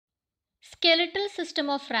skeletal system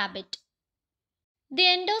of rabbit. The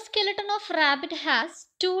endoskeleton of rabbit has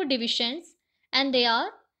two divisions, and they are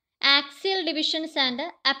axial divisions and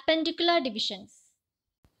appendicular divisions.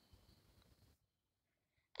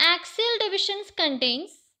 Axial divisions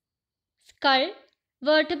contains skull,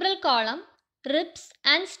 vertebral column, ribs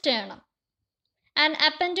and sternum. And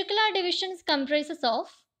appendicular divisions comprises of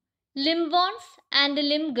limb bones and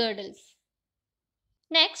limb girdles.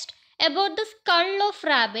 Next, about the skull of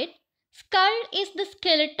rabbit. Skull is the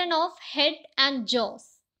skeleton of head and jaws.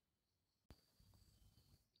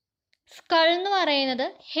 Skull എന്ന് പറയുന്നത്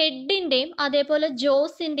ഹെഡിന്റെയും അതേപോലെ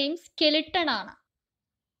ജോസിന്റെയും skeleton ആണ്.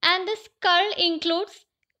 And the skull includes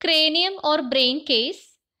cranium or brain case.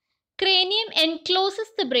 Cranium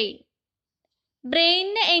encloses the brain.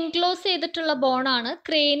 ബ്രെയിനിനെ enclose ചെയ്തിട്ടുള്ള ബോണാണ്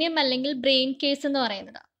cranium അല്ലെങ്കിൽ brain case എന്ന്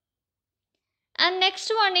പറയുന്നത്. And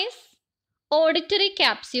next one is auditory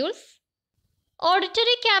capsules.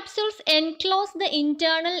 Auditory capsules enclose the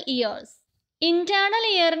internal years. Internal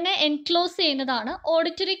ഇയറിനെ enclose ചെയ്യുന്നതാണ്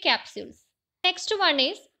auditory capsules. Next one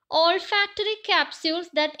is olfactory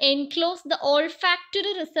capsules that enclose the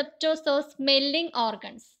olfactory receptors or smelling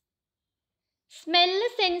organs. Smell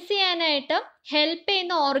sense ചെയ്യാനായിട്ട് help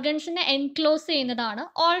ചെയ്യുന്ന ഓർഗൻസിനെ enclose ചെയ്യുന്നതാണ്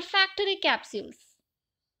olfactory capsules.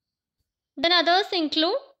 Then others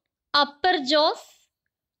include upper Jose,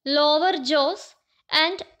 lower Jose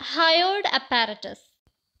and hyoid apparatus.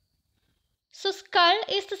 So skull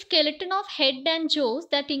is the skeleton of head and jaws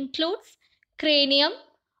that includes cranium,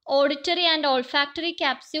 auditory and olfactory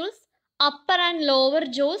capsules, upper and lower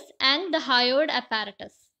jaws and the hyoid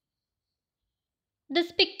apparatus.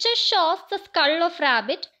 This picture shows the skull of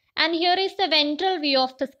rabbit, and here is the ventral view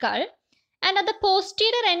of the skull, and at the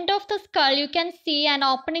posterior end of the skull you can see an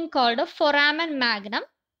opening called a foramen magnum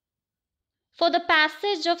for the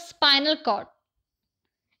passage of spinal cord.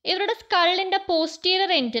 ഇവരുടെ സ്കള്ളിൻ്റെ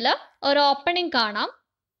posterior എൻഡിൽ ഒരു opening കാണാം,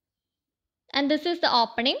 and this is the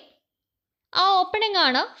opening. ആ opening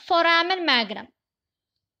ആണ് foramen magnum.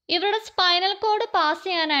 ഇവരുടെ spinal cord pass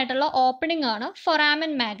ചെയ്യാനായിട്ടുള്ള opening ആണ്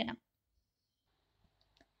foramen magnum.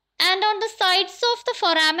 And on the sides of the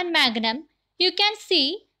foramen magnum, you can see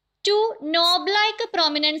two knob-like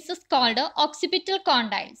prominences called occipital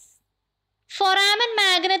condyles. Foramen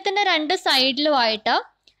magnumത്തിന്റെ രണ്ട് സൈഡിലുമായിട്ട്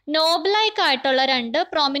knob-like ആയിട്ടുള്ള രണ്ട്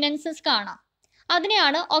പ്രോമിനൻസസ് കാണാം.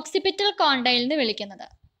 അതിനെയാണ് ഓക്സിപിറ്റൽ കോണ്ടൈൽ എന്ന് വിളിക്കുന്നത്.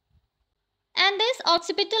 And these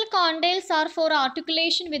occipital condyles are for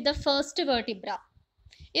articulation with the first vertebra.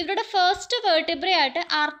 ഇവരുടെ first vertebra ആയിട്ട്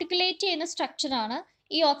articulate ചെയ്യുന്ന സ്ട്രക്ചറാണ്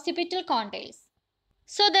ഈ occipital കോണ്ടൈൽസ്.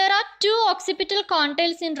 So there are two occipital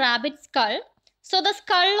condyles in rabbit skull. So the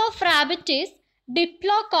skull of rabbit is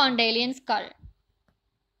diplocondylian skull.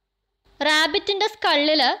 റാബിറ്റിൻ്റെ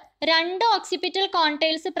സ്കള്ളിൽ രണ്ട് occipital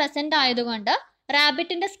കോണ്ടൈൽസ് present ആയതുകൊണ്ട്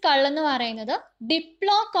റാബിറ്റിൻ്റെ skull എന്ന് പറയുന്നത്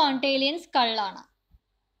ഡിപ്ലോകോണ്ടൈലിയൻ സ്കളാണ്.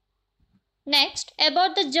 Next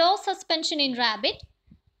about the Joe suspension in rabbit.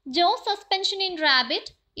 Joe suspension in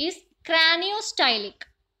rabbit is ക്രാനിയോസ്റ്റൈലിക്.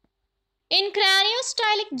 In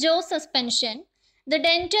ക്രാനിയോസ്റ്റൈലിക് Joe suspension, the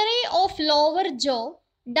dentary of lower jaw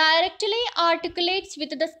directly articulates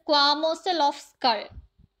with the squamosal of skull.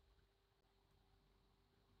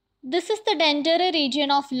 This is the dentary region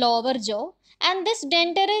of lower jaw, and this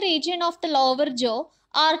dentary region of the lower jaw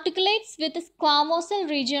articulates with the squamosal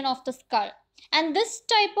region of the skull. And this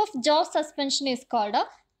type of jaw suspension is called a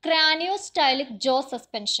craniostylic jaw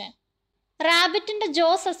suspension. Rabbitന്റെ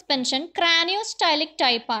jaw suspension craniostylic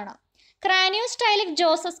type ആണ്. Craniostylic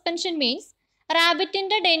jaw suspension means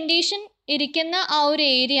റാബിറ്റിൻ്റെ ഡെൻറ്റേഷൻ ഇരിക്കുന്ന ആ ഒരു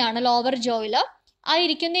area ആണ് lower ജോയിൽ. ആ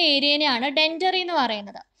ഇരിക്കുന്ന ഏരിയനെയാണ് ഡെൻറ്ററി എന്ന്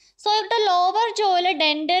പറയുന്നത്. So ഇവിടെ ലോവർ ജോയിൽ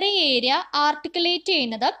ഡെൻറ്ററി ഏരിയ ആർട്ടിക്കുലേറ്റ്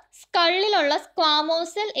ചെയ്യുന്നത് സ്കള്ളിലുള്ള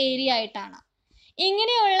സ്ക്വാമോസൽ ഏരിയ ആയിട്ടാണ്.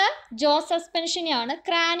 ഇങ്ങനെയുള്ള ജോ സസ്പെൻഷനെയാണ്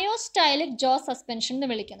ക്രാനിയോസ്റ്റൈലിക് ജോ സസ്പെൻഷൻ എന്ന്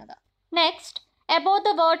വിളിക്കുന്നത്. Next about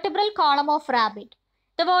the vertebral column of rabbit.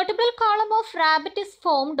 The vertebral column of rabbit is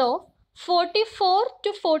formed of 44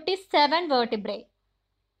 to 47 vertebrae.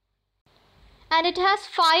 And it has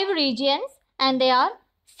 5 regions, and they are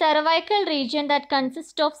cervical region that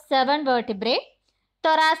consists of 7 vertebrae,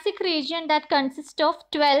 thoracic region that consists of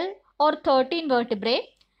 12 or 13 vertebrae,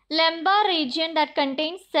 lumbar region that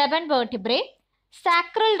contains 7 vertebrae,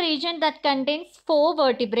 sacral region that contains 4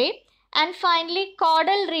 vertebrae, and finally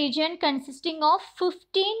caudal region consisting of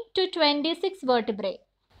 15 to 26 vertebrae.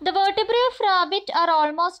 The vertebrae of rabbit are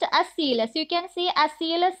almost acialous. You can see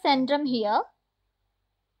acialous centrum here.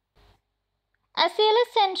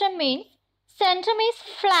 Acialous centrum means centrum is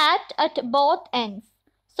flat at both ends.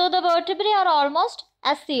 So the vertebrae are almost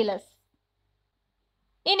acialous.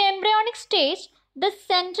 In embryonic stage, the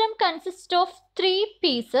centrum consists of 3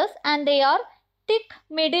 pieces, and they are thick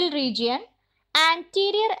middle region,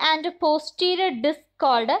 anterior and posterior disc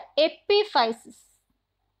called epiphysis.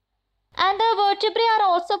 And the vertebrae are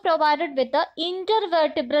also provided with the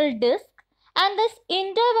intervertebral disc, and this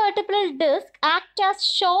intervertebral disc acts as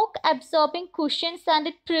shock absorbing cushions and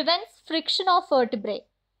it prevents friction of vertebrae.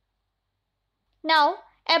 Now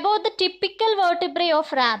about the typical vertebrae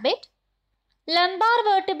of rabbit. Lumbar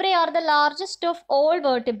vertebrae are the largest of all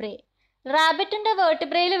vertebrae. റാബിറ്റിന്റെ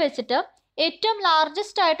vertebrae വെച്ചിട്ട് ഏറ്റവും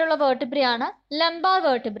largest ആയിട്ടുള്ള vertebrae ആണ് lumbar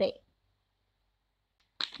vertebrae.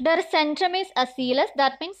 Their centrum is acillus,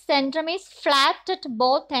 that means centrum is flat at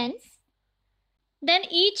both ends. Then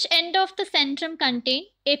each end of the centrum contain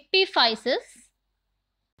epiphysis.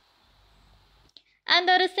 And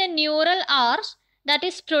there is a neural arch that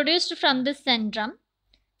is produced from the centrum.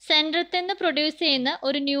 സെൻട്രത്തിൽ നിന്ന് produce ചെയ്യുന്ന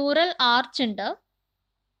ഒരു neural arch ഉണ്ട്.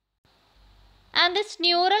 And this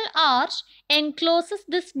neural arch encloses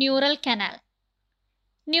this neural canal.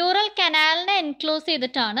 Neural കനാലിനെ enclose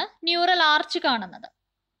ചെയ്തിട്ടാണ് neural arch കാണുന്നത്.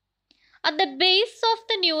 At the base of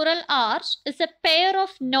the neural arch is a pair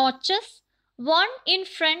of notches, one in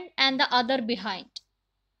front and the other behind.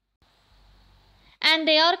 And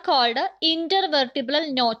they are called intervertebral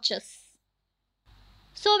notches.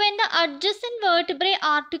 So when the adjacent vertebrae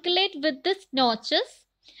articulate with these notches,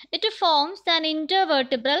 it forms an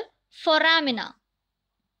intervertebral foramina.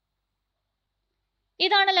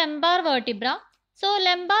 ഇതാണ് lumbar vertebra. So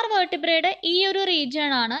lumbar vertebrae ഈ ഒരു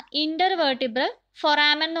region ആണ് intervertebral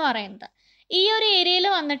foramen എന്ന് പറയുന്നത്. ഈ ഒരു ഏരിയയിൽ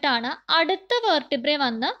വന്നിട്ടാണ് അടുത്ത vertebrae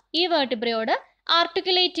വന്ന് ഈ vertebraeയോട്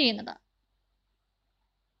ആർട്ടിക്കുലേറ്റ് ചെയ്യുന്നത്.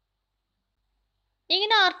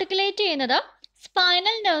 ഇങ്ങനെ ആർട്ടിക്കുലേറ്റ് ചെയ്യുന്നത്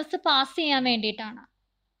സ്പൈനൽ നെർവ്സ് പാസ് ചെയ്യാൻ വേണ്ടിയിട്ടാണ്.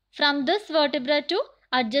 From this vertebra to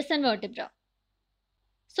adjacent vertebra.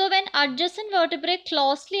 So when adjacent vertebrae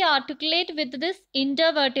closely articulate with this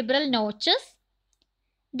intervertebral notches,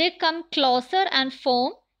 they come closer and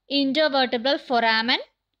form intervertebral foramen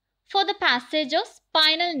for the passage of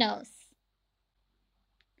spinal nerves.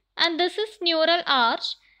 And this is neural arch,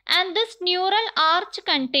 and this neural arch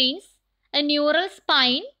contains a neural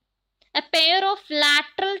spine, a pair of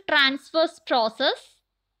lateral transverse process,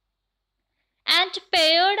 and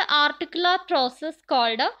paired articular process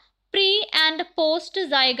called pre- and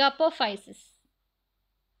post-zygapophysis.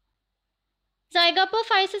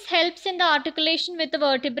 Zygapophysis helps in the articulation with the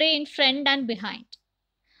vertebrae in front and behind.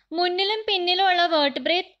 മുന്നിലും പിന്നിലും ഉള്ള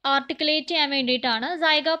vertebrae articulate ചെയ്യാൻ വേണ്ടിയിട്ടാണ്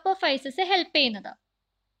zygapophysis help ചെയ്യുന്നത്.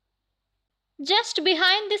 Just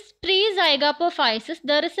behind this pre-zygapophysis,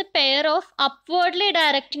 there is a pair of upwardly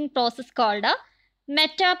directing process called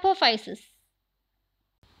metapophysis.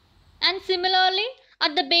 And similarly,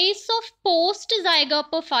 at the base of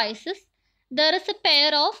post-zygapophysis, there is a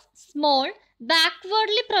pair of small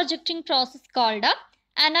backwardly projecting process called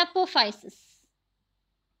anapophysis.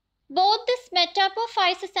 Both this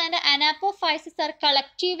metapophysis and anapophysis are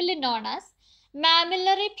collectively known as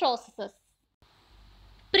mammillary processes.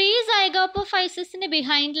 Pre-zygapophysis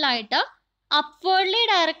behind light upwardly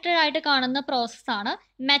directed ആയിട്ട് കാണുന്ന process ആണ്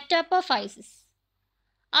metapophysis.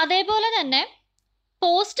 അതേപോലെ തന്നെ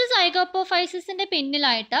post സൈഗോപ്പോഫൈസിന്റെ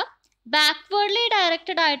പിന്നിലായിട്ട് backwardly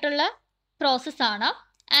directed ആയിട്ടുള്ള പ്രോസസ്സാണ്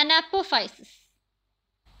അനാപ്പോഫൈസിസ്.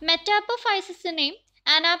 മെറ്റാപ്പോഫൈസിസിനെയും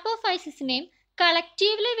അനാപ്പോഫൈസിസിനെയും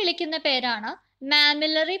collectively വിളിക്കുന്ന പേരാണ്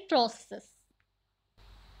മാമിലറി processes.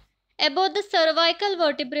 About the cervical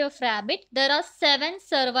vertebrae of rabbit, there are 7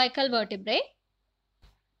 cervical vertebrae.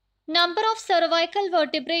 Number of cervical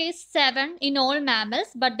vertebrae is 7 in all mammals,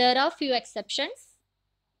 but there are few exceptions.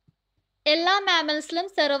 എല്ലാ മാമൽസിലും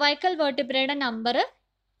സെർവൈക്കൽ വെർട്ടിബ്രയുടെ നമ്പർ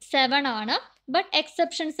 7 ആണ്, but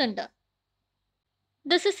exceptions ഉണ്ട്.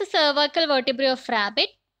 This is A cervical vertebra of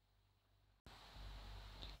rabbit.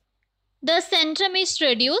 The centrum is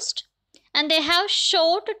reduced and they have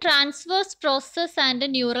short transverse processes and a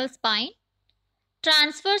neural spine.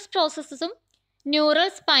 Transverse processesum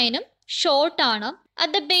neural spineum short ആണ്.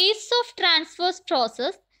 At the base of transverse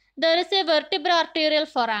process, there is a vertebral arterial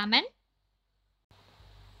foramen.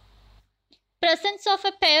 Presence of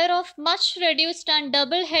a pair of much reduced and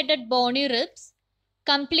double-headed bony ribs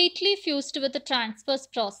completely fused with the transverse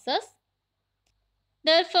process.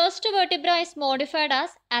 Their first vertebra is modified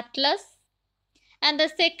as atlas and the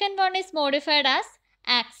second one is modified as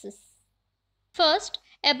axis. First,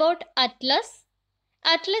 about atlas.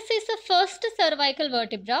 Atlas is the first cervical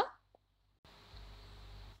vertebra.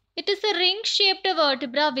 It is a ring-shaped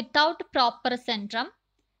vertebra without proper centrum.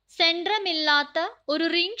 Centrum ഇല്ലാത്ത ഒരു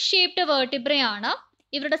ring shaped vertebra ആണ്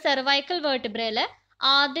ഇവരുടെ cervical വെർട്ടിബ്രയിലെ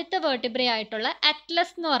ആദ്യത്തെ vertebra ആയിട്ടുള്ള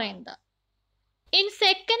Atlas എന്ന് പറയുന്നത്. In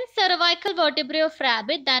second cervical vertebra of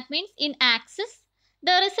rabbit, that means in axis,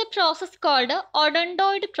 there is a process called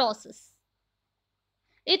odontoid process.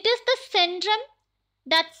 It is the centrum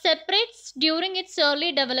that separates during its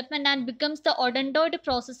early development and becomes the odontoid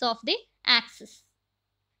process of the axis.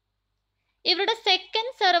 ഇവരുടെ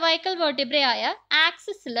second cervical vertebrae ആയ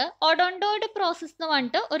ആക്സിസിൽ ഒഡോണ്ടോയിഡ് process എന്ന്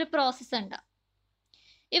പറഞ്ഞിട്ട് ഒരു process ഉണ്ട്.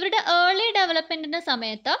 ഇവരുടെ early ഡെവലപ്മെന്റിന്റെ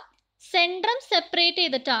സമയത്ത് centrum separate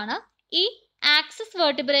ചെയ്തിട്ടാണ് ഈ ആക്സിസ്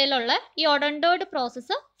വെർട്ടിബ്രയിലുള്ള ഈ ഒഡോണ്ടോയിഡ്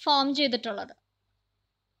പ്രോസസ്സ് ഫോം ചെയ്തിട്ടുള്ളത്.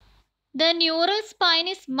 The neural spine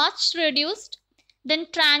is much reduced, then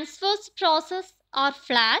transverse process are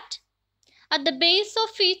flat. At the base of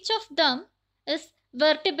each of them is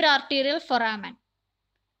vertebrarterial foramen.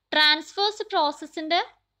 Transverse processന്റെ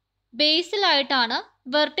ബേസിലായിട്ടാണ്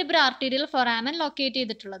vertebrarterial foramen locate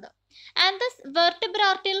ചെയ്തിട്ടുള്ളത്. And this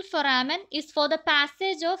vertebrarterial foramen is for the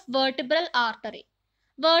passage of vertebral artery.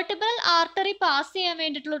 Vertebral artery pass ചെയ്യാൻ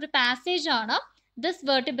വേണ്ടിയിട്ടുള്ള ഒരു passage ആണ് this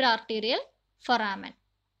vertebrarterial foramen.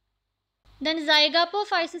 Then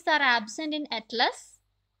zygapophyses are absent in atlas.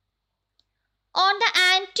 On the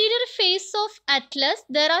anterior face of atlas,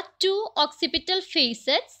 there are two occipital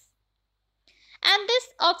facets, and this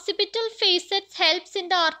occipital facets helps in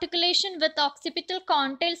the articulation with occipital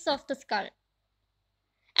condyles of the skull.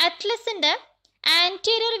 Atlas in the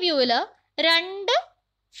anterior view രണ്ട്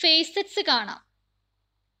facets കാണാം.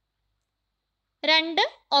 രണ്ട്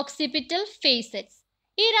occipital facets.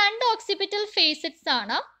 ഈ രണ്ട് occipital facets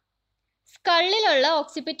ആണ് സ്കള്ളിലുള്ള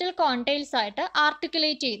occipital കോണ്ടൈൽസ് ആയിട്ട്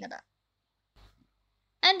articulate ചെയ്യുന്നത്.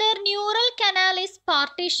 And their neural canal is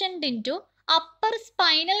partitioned into upper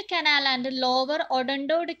spinal canal and lower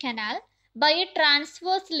odontoid canal by a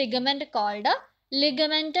transverse ligament called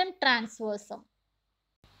ligamentum transversum.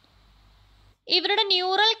 ഇവരുടെ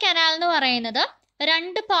neural canal എന്ന് പറയുന്നത്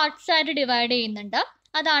രണ്ട് പാർട്സ് ആയിട്ട് ഡിവൈഡ് ചെയ്യുന്നുണ്ട്.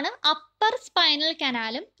 അതാണ് അപ്പർ സ്പൈനൽ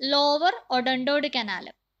കനാലും ലോവർ ഒഡോണ്ടോയിഡ്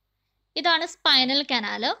കനാലും. ഇതാണ് സ്പൈനൽ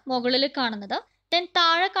കനാൽ മുകളിൽ കാണുന്നത്. ദെൻ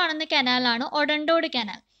താഴെ കാണുന്ന കനാലാണ് ഒഡോണ്ടോയിഡ്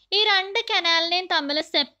കനാൽ. ഈ രണ്ട് കനാലിനെയും തമ്മിൽ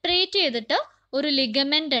സെപ്പറേറ്റ് ചെയ്തിട്ട് ഒരു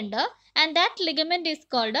ലിഗമെന്റ് ഉണ്ട്. And that ligament is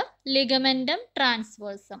called ligamentum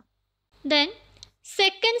ട്രാൻസ്വേഴ്സം. Then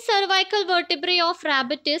second cervical vertebrae of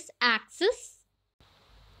rabbit is axis.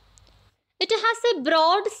 It has A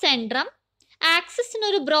broad centrum. ആക്സിസിന്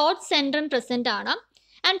ഒരു ബ്രോഡ് സെൻട്രം പ്രസന്റ് ആണ്.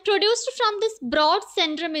 And produced from this broad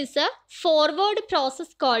centrum is a forward process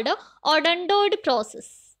called odontoid process.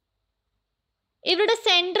 ഇവരുടെ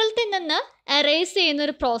സെൻട്രത്തിൽ നിന്ന് errors ചെയ്യുന്ന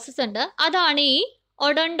ഒരു process ഉണ്ട്. അതാണ് ഈ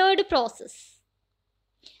ഒഡോണ്ടോയിഡ് process.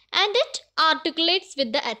 And it articulates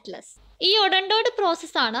with the Atlas. ഈ ഒഡോണ്ടോയിഡ്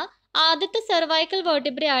പ്രോസസ് ആണ് ആദ്യത്തെ സെർവൈക്കൽ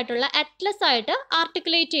വെർട്ടിബ്രേ ആയിട്ടുള്ള അറ്റ്ലസ് ആയിട്ട്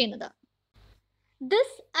ആർട്ടിക്കുലേറ്റ് ചെയ്യുന്നത്. This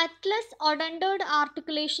atlas odontoid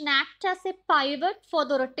articulation acts as a pivot for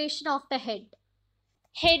the rotation of the head.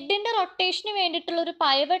 ഹെഡിന്റെ റൊട്ടേഷന് വേണ്ടിയിട്ടുള്ള ഒരു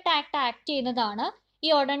പൈവറ്റ് ആക്ട് ചെയ്യുന്നതാണ് ഈ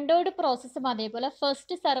ഒഡോണ്ടോയിഡ് പ്രോസസ്സും അതേപോലെ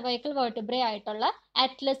ഫസ്റ്റ് സെർവൈക്കൽ വെർട്ടിബ്രേ ആയിട്ടുള്ള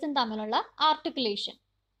അറ്റ്ലസും തമ്മിലുള്ള articulation.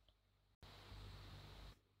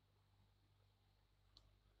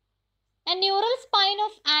 A neural spine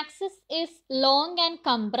of axis is long and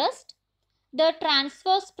compressed. The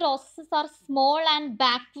transverse processes are small and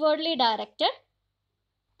backwardly directed.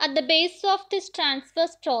 At the base of this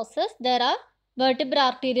transverse process, there are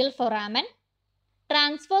vertebrarterial foramen.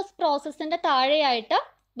 Transverse പ്രോസസ്സിന്റെ താഴെയായിട്ട്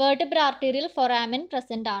വെർട്ടിബ്രാർട്ടീരിയൽ ഫോറാമിൻ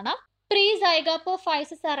present ആണ്. Pre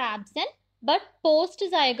സൈഗോപോഫൈസസ് R absent but post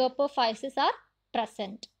സൈഗോപോഫൈസസ് R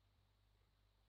present.